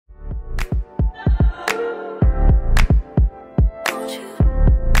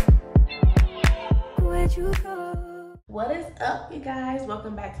What is up, you guys?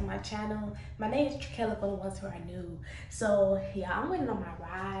 Welcome back to my channel. My name is Trakella for the ones who are new. So yeah, I'm waiting on my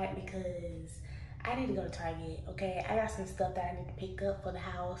ride because I need to go to Target. Okay, I got some stuff that I need to pick up for the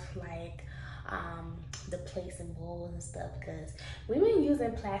house, like the plates and bowls and stuff, because we've been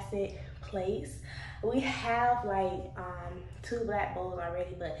using plastic plates. We have like 2 black bowls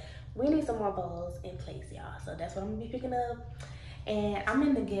already, but we need some more bowls and plates, y'all. So that's what I'm gonna be picking up. And I'm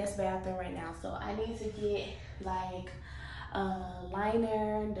in the guest bathroom right now, so I need to get like a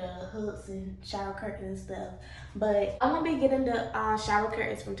liner, the hooks and shower curtains and stuff. But I'm gonna be getting the shower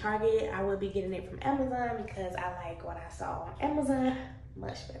curtains from Target. I will be getting it from Amazon because I like what I saw on Amazon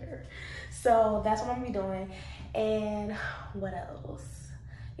much better. So that's what I'm gonna be doing. And what else?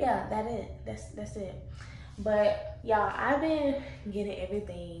 Yeah, that's it. But y'all, I've been getting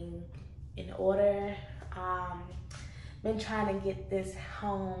everything in order. Been trying to get this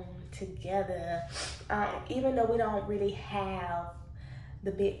home together, even though we don't really have the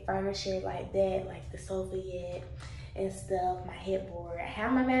big furniture like that, like the sofa yet and stuff. My headboard, I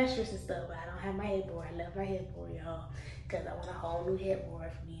have my mattress and stuff, but I don't have my headboard. I love my headboard, y'all, because I want a whole new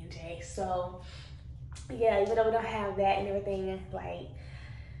headboard for me and Jay. So yeah, even though we don't have that and everything, like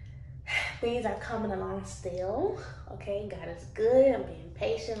things are coming along still. Okay, God is good. I'm being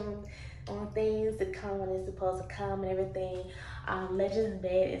patient on things to come when it's supposed to come and everything. Legends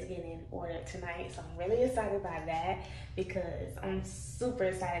bed is getting ordered tonight, so I'm really excited about that because I'm super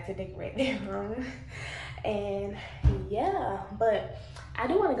excited to decorate their room. And yeah, but I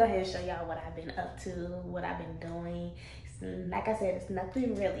do want to go ahead and show y'all what I've been up to, what I've been doing. Like I said, it's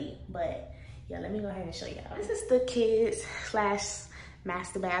nothing really, but yeah, let me go ahead and show y'all. This is the kids /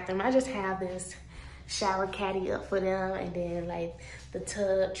 master bathroom. I just have this shower caddy up for them, and then like the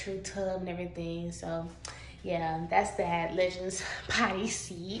tub, true tub and everything. So yeah, that's that. Legends potty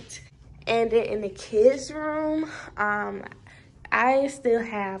seat. And then in the kids room, I still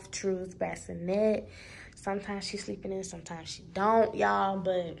have True's bassinet. Sometimes she's sleeping in, sometimes she don't, y'all,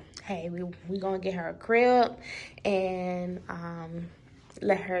 but hey, we gonna get her a crib and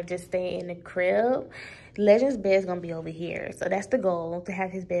let her just stay in the crib. Legends bed is gonna be over here, so that's the goal, to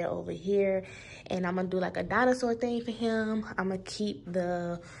have his bed over here. And I'm gonna do like a dinosaur thing for him. I'm gonna keep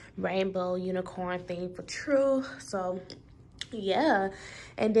the rainbow unicorn thing for True. So yeah,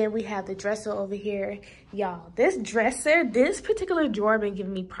 and then we have the dresser over here, y'all. This particular drawer been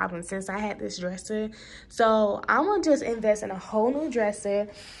giving me problems since I had this dresser, so I'm gonna just invest in a whole new dresser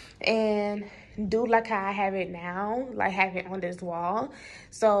and do like how I have it now, like have it on this wall.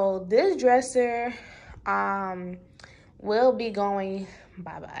 So this dresser will be going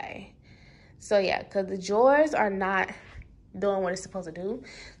bye-bye. So yeah, because the drawers are not doing what it's supposed to do.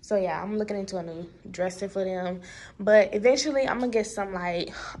 So yeah, I'm looking into a new dresser for them. But eventually I'm gonna get some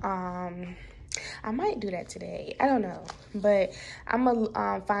like I might do that today, I don't know, but I'm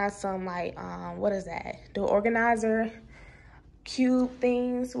gonna find some like what is that, the organizer cube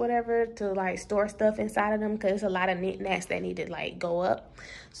things, whatever, to like store stuff inside of them, because there's a lot of knickknacks that need to like go up.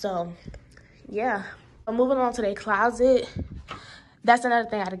 So yeah, I'm moving on to their closet. That's another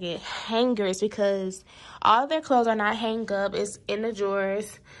thing I gotta get, hangers, because all of their clothes are not hang up, it's in the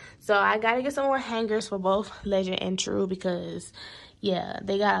drawers. So I gotta get some more hangers for both Legend and True, because yeah,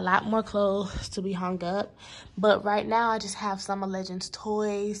 they got a lot more clothes to be hung up. But right now I just have some of Legend's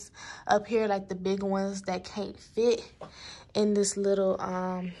toys up here, like the big ones that can't fit in this little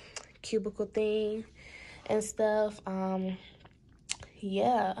cubicle thing and stuff.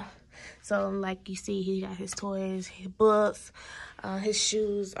 Yeah, so like you see, he got his toys, his books, his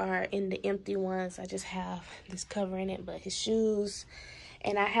shoes are in the empty ones. I just have this covering it, but his shoes,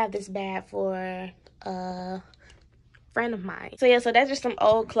 and I have this bag for a friend of mine. So yeah, so that's just some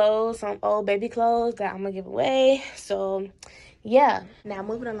old clothes, some old baby clothes that I'm gonna give away. So yeah, now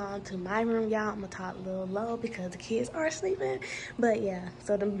moving along to my room, y'all. I'm gonna talk a little low because the kids are sleeping. But yeah,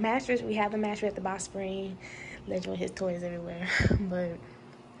 so the mattress, we have the mattress at the box spring. Legend with his toys everywhere. But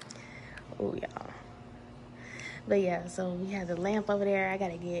oh y'all, but yeah, so we have the lamp over there. I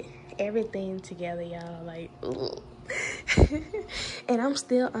gotta get everything together, y'all, like ooh. And I'm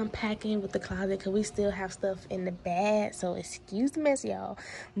still unpacking with the closet because we still have stuff in the bag, so excuse the mess, y'all,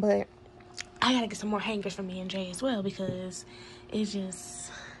 but I gotta get some more hangers for me and Jay as well, because it's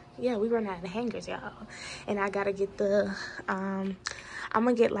just, yeah, we run out of hangers, y'all. And I gotta get the I'm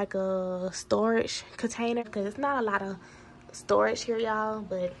gonna get like a storage container, because it's not a lot of storage here, y'all,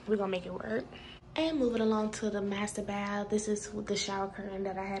 but we're gonna make it work. And moving along to the master bath, this is the shower curtain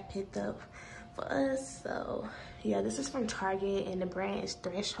that I had picked up for us. So yeah, this is from Target and the brand is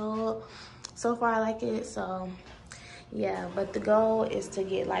Threshold. So far I like it. So Yeah, but the goal is to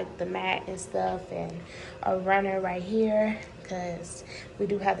get like the mat and stuff and a runner right here because we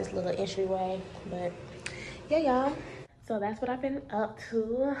do have this little entryway. But yeah, y'all. So that's what I've been up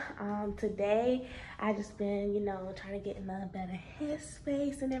to. Today I just been, you know, trying to get in a better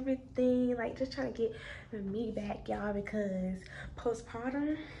headspace and everything. Like just trying to get me back, y'all, because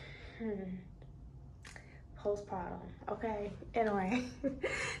postpartum. Postpartum, okay? Anyway,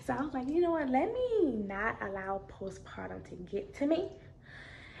 so I was like, you know what? Let me not allow postpartum to get to me,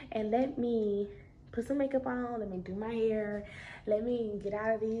 and let me put some makeup on. Let me do my hair. Let me get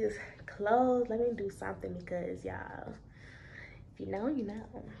out of these clothes. Let me do something because y'all, if you know, you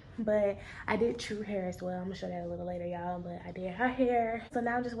know. But I did true hair as well. I'm gonna show that a little later, y'all. But I did her hair. So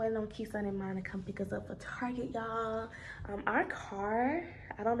now I'm just waiting on Keeson and mine to come pick us up for Target, y'all. Our car,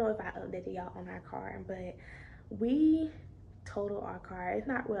 I don't know if I updated y'all on our car, but we totaled our car. It's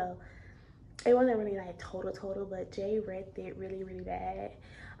not, well, it wasn't really like total, but Jay wrecked it really bad.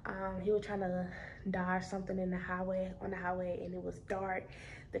 He was trying to dodge something on the highway, and it was dark.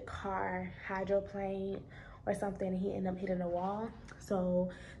 The car hydroplaned or something, and he ended up hitting the wall. So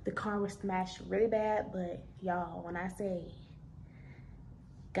the car was smashed really bad. But y'all, when I say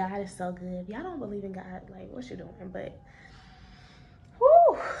God is so good, if y'all don't believe in God, like, what you doing? But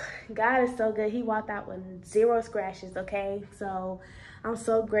whew, God is so good. He walked out with 0 scratches, okay? So I'm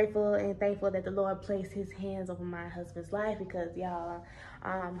so grateful and thankful that the Lord placed his hands over my husband's life, because y'all,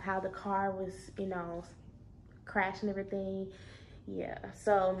 how the car was, you know, crashed and everything. Yeah,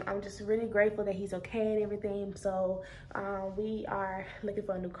 so I'm just really grateful that he's okay and everything. So we are looking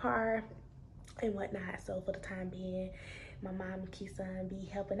for a new car and whatnot. So for the time being, my mom and Keeson be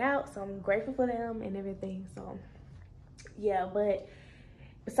helping out, so I'm grateful for them and everything. So yeah, but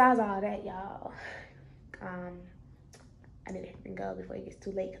besides all that, y'all, I need to hurry and go before it gets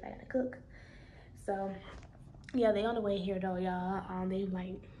too late because I gotta cook. So yeah, they on the way here though, y'all. They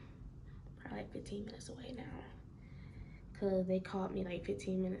like probably like 15 minutes away now, because they called me like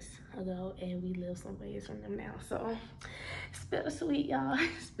 15 minutes ago and we live some ways from them now. So it's bittersweet, y'all.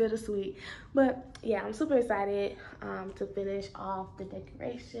 It's bittersweet. But yeah, I'm super excited to finish off the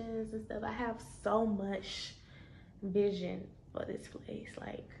decorations and stuff. I have so much vision for this place.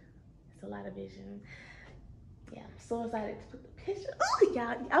 Like, it's a lot of vision. Yeah, I'm so excited to put the picture. Oh,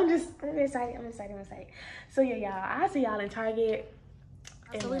 y'all, I'm excited. I'm excited. So yeah, y'all, I'll see y'all in Target.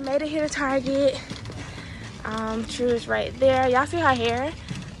 So we made it here to Target. True is right there. Y'all see her hair?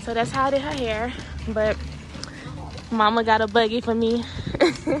 So that's how I did her hair. But mama got a buggy for me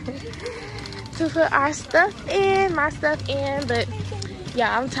to put our stuff in, my stuff in. But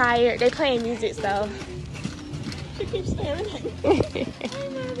yeah, I'm tired. They playing music, so. She keeps staring at me. Hey,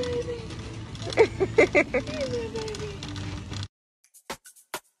 my baby. Hey, my baby.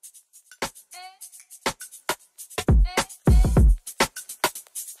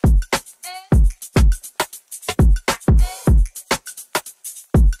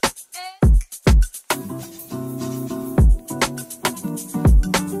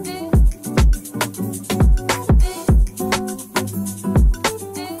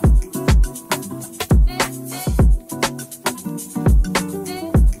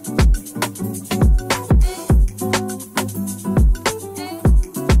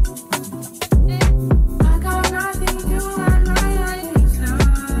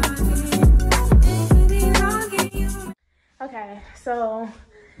 So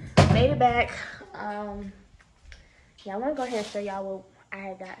made it back. Yeah, I want to go ahead and show y'all what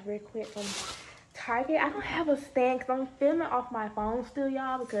I got real quick from Target. I don't have a stand because I'm filming off my phone still,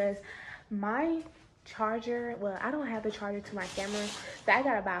 y'all, because my charger, well, I don't have the charger to my camera, so I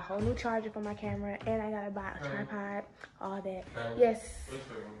gotta buy a whole new charger for my camera, and I gotta buy a tripod, all that. Yes.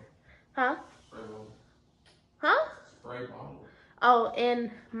 Huh? Huh? Oh,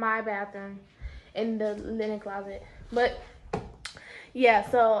 in my bathroom, in the linen closet. But yeah,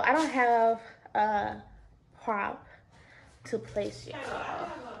 so I don't have a prop to place yet. I have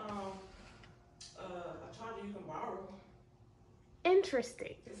a charger you can borrow.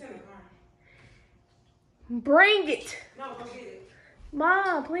 Interesting. It's in the car. Bring it. No, go get it.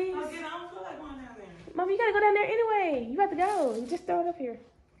 Mom, please. Go get it. I don't feel like going down there. Mom, you gotta go down there anyway. You have to go. You just throw it up here.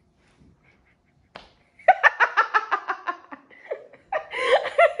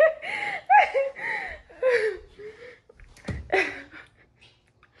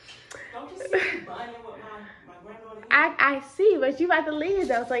 I see, but you about to leave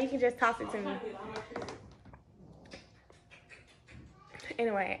though, so you can just toss it to me.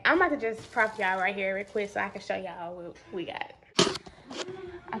 Anyway, I'm about to just prop y'all right here real quick so I can show y'all what we got.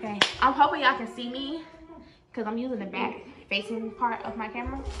 Okay, I'm hoping y'all can see me because I'm using the back facing part of my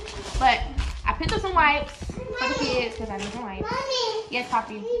camera. But I picked up some wipes. for the kids because I need some wipes. Yes,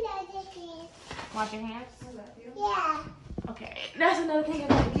 Poppy. Wash your hands? Yeah. Okay, that's another thing I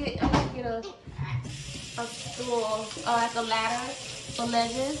gotta get. I'm gonna get a stool, like a ladder for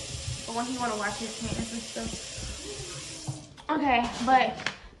Legends, for when he wanna wash his hands and stuff. Okay, but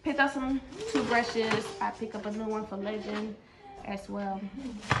picked up some toothbrushes. I picked up a new one for Legend as well.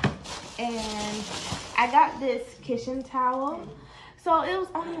 And I got this kitchen towel. So it was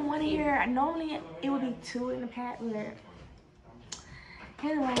only one here. Normally it would be two in the pack, but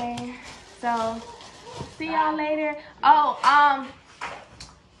anyway, so see y'all later. Oh,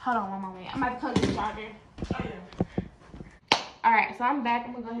 hold on one moment. I'm about to plug the charger. Alright, so I'm back.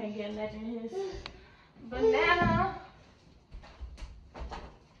 I'm gonna go ahead and get Legend his banana.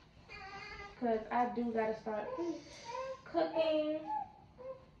 Cause I do gotta start cooking.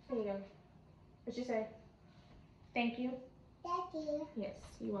 There you go. What'd you say? Thank you. Thank you. Yes,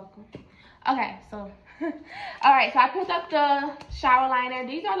 you're welcome. Okay, so alright, so I picked up the shower liner.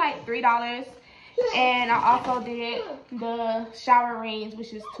 These are like $3. And I also did the shower rings,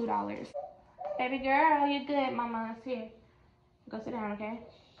 which is $2. Baby girl, you're good. Mama's here. Go sit down, okay?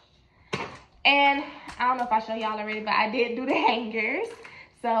 And I don't know if I showed y'all already, but I did do the hangers.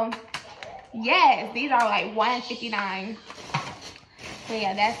 So yes, these are like $1.59. So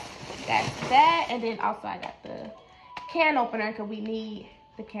yeah, that's that. And then also I got the can opener because we need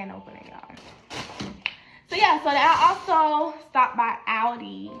the can opener, y'all. So yeah, so then I also stopped by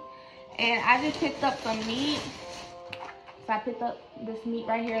Aldi and I just picked up some meat. So I picked up this meat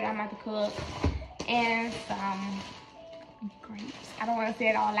right here that I'm about to cook and some grapes. I don't want to say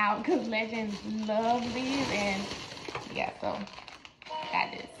it all out because Legends love these, and yeah, so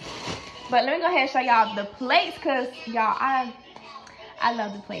got this. But let me go ahead and show y'all the plates because y'all, I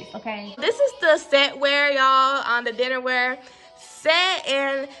love the plates, okay? This is the setware, y'all, on the dinnerware set,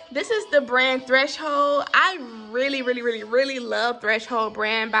 and this is the brand Threshold. I really love Threshold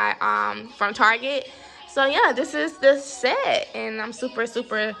brand by from Target. So yeah, this is the set, and I'm super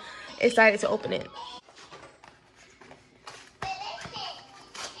excited to open it.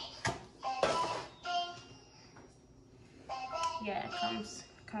 Yeah, it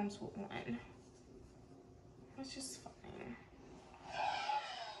comes with one. It's just fine.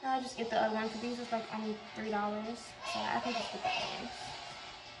 I'll just get the other one because these is like only $3. So I can just get the other ones.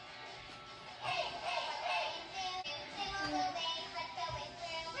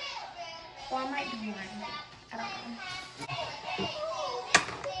 Well, I might do one. I don't know.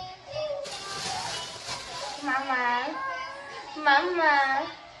 Mama.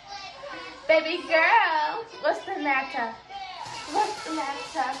 Baby girl. What's the matter? What's the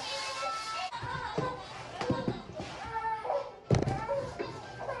matter?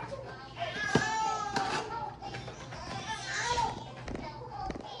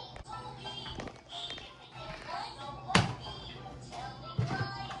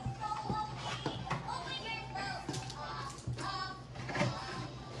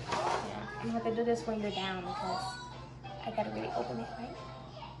 I'm gonna have to do this when you're down because I gotta really open it, right?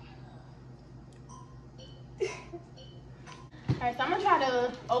 Alright, so I'm gonna try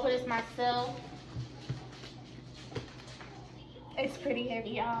to open this myself. It's pretty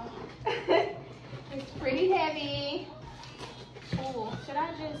heavy, y'all. It's pretty heavy. Ooh, should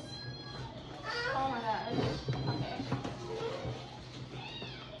I just... Oh my gosh. Okay.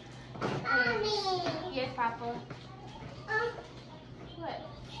 Yes, Papa. What?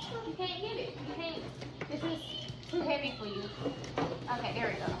 You can't get it. You can't. This is too heavy for you. Okay, there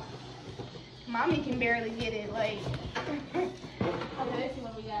we go. Mommy can barely get it. Like. Okay, let's see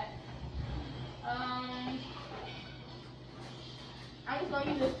what we got. I'm just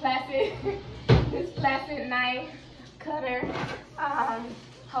gonna use this plastic knife cutter.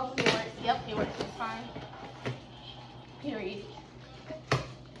 Hopefully it works. Yep, it works just fine. Period.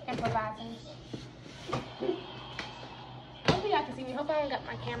 Improvising. Hopefully y'all can see me. Hope I don't got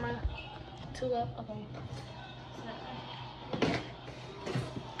my camera too up. Okay.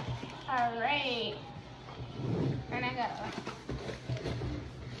 Alright. And I got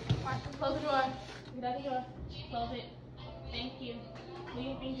close the door. Get out the door. Close it. Thank you. Move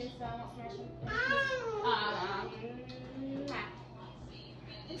your fingers so I don't smash them.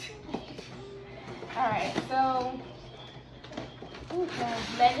 Alright, so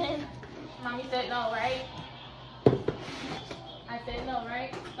Legend. Mommy said no, right? I said no,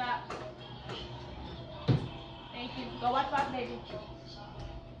 right? Stop. Thank you. Go watch Boss Baby.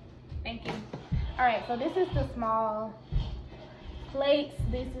 Thank you. Alright, so this is the small plates.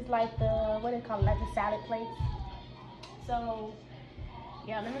 This is like the, what do they call it? Like the salad plates. So,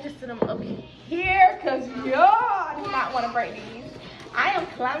 yeah, let me just sit them up here because y'all do not want to break these. I am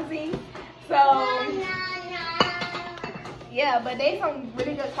clumsy. So, yeah, but they some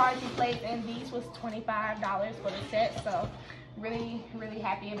really good quality plates, and these was $25 for the set, so really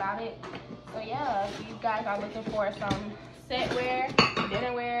happy about it. So yeah, if you guys are looking for some setware,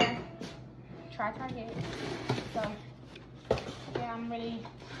 dinnerware, try Target. So yeah, I'm really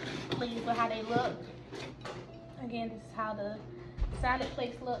pleased with how they look. Again, this is how the salad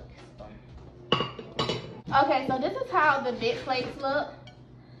plates look. So. Okay, so this is how the big plates look,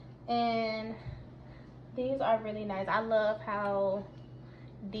 and these are really nice. I love how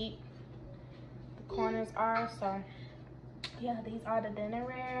deep the corners are. So yeah, these are the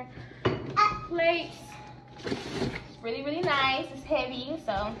dinnerware plates. It's really nice. It's heavy,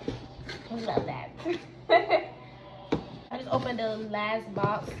 so we love that. I just opened the last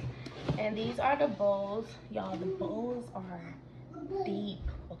box, and these are the bowls. Y'all, the bowls are deep,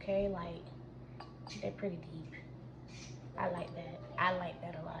 okay? Like, they're pretty deep. I like that. I like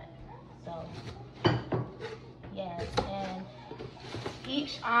that a lot. So yes, and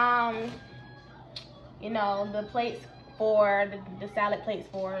each you know, the plates for the salad plates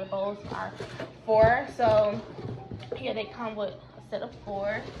for the bowls are 4. So here they come with a set of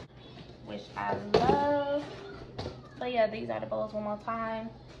 4, which I love. So yeah, these are the bowls one more time.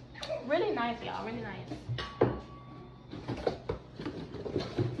 Really nice, y'all, really nice.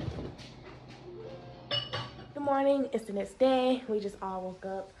 Good morning, it's the next day. We just all woke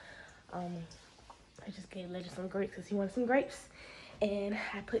up. I just gave Legend some grapes because he wanted some grapes. And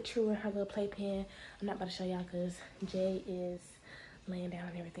I put True in her little playpen. I'm not about to show y'all because Jay is laying down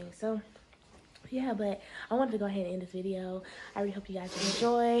and everything. So yeah, but I wanted to go ahead and end this video. I really hope you guys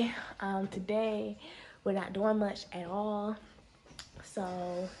enjoy. Today we're not doing much at all.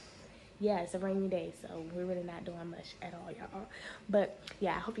 So yeah, it's a rainy day, so we're really not doing much at all, y'all. But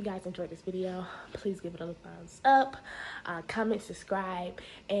yeah, I hope you guys enjoyed this video. Please give it a thumbs up, comment, subscribe,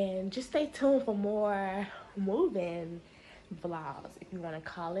 and just stay tuned for more moving vlogs, if you want to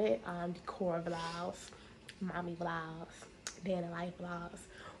call it, decor vlogs, mommy vlogs, day in the life vlogs,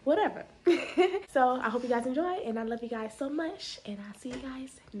 whatever. So I hope you guys enjoy, and I love you guys so much, and I'll see you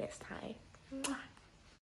guys next time. Mwah.